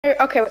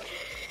Okay, wait.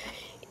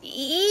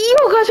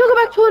 Yo, guys, welcome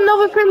back to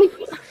another friendly.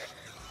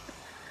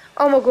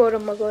 Oh my god, oh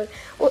my god.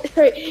 Oh,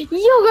 sorry. Yo,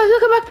 guys,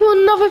 welcome back to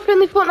another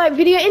friendly Fortnite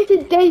video. In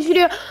today's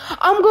video,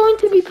 I'm going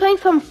to be playing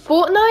some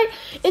Fortnite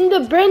in the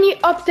brand new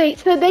update.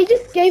 So they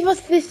just gave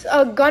us this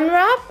gun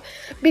wrap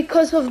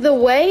because of the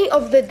way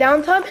of the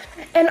downtime.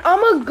 And I'm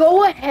gonna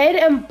go ahead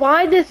and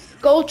buy this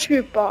Skull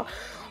Trooper.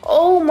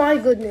 Oh my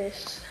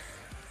goodness.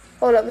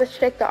 Hold up, let's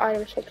check the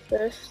item shop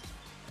first.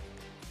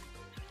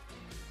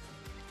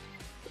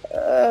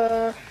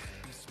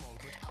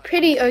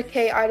 Pretty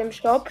okay item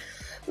shop.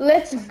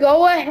 Let's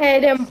go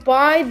ahead and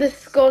buy the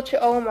sculpture.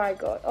 Oh my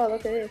god. Oh,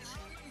 look at this.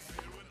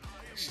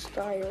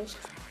 Styles.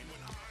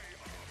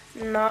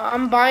 Nah,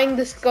 I'm buying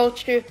the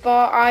sculpture,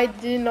 but I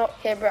do not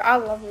care, bro. I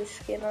love this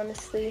skin,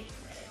 honestly.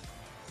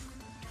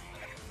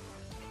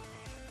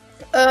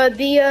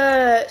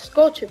 The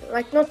sculpture,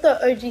 like not the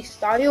OG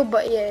style,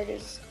 but yeah, it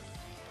is.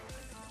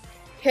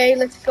 Okay,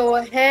 let's go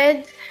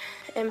ahead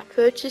and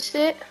purchase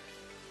it.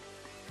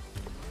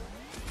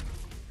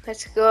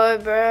 Let's go,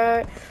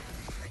 bro.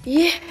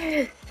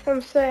 Yes,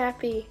 I'm so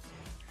happy.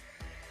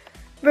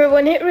 Bro,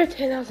 when it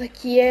returned, I was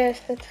like,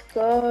 yes, let's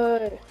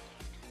go.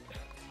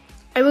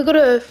 And we got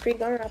a free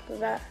gun after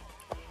that.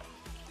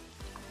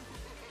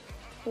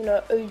 You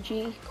know,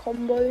 OG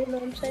combo, you know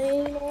what I'm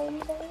saying?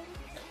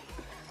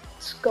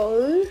 Let's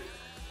go.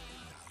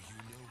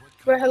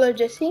 Bro, hello,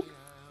 Jesse.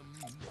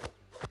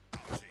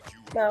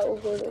 No, all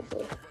good, all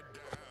good.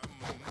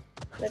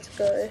 Let's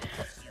go.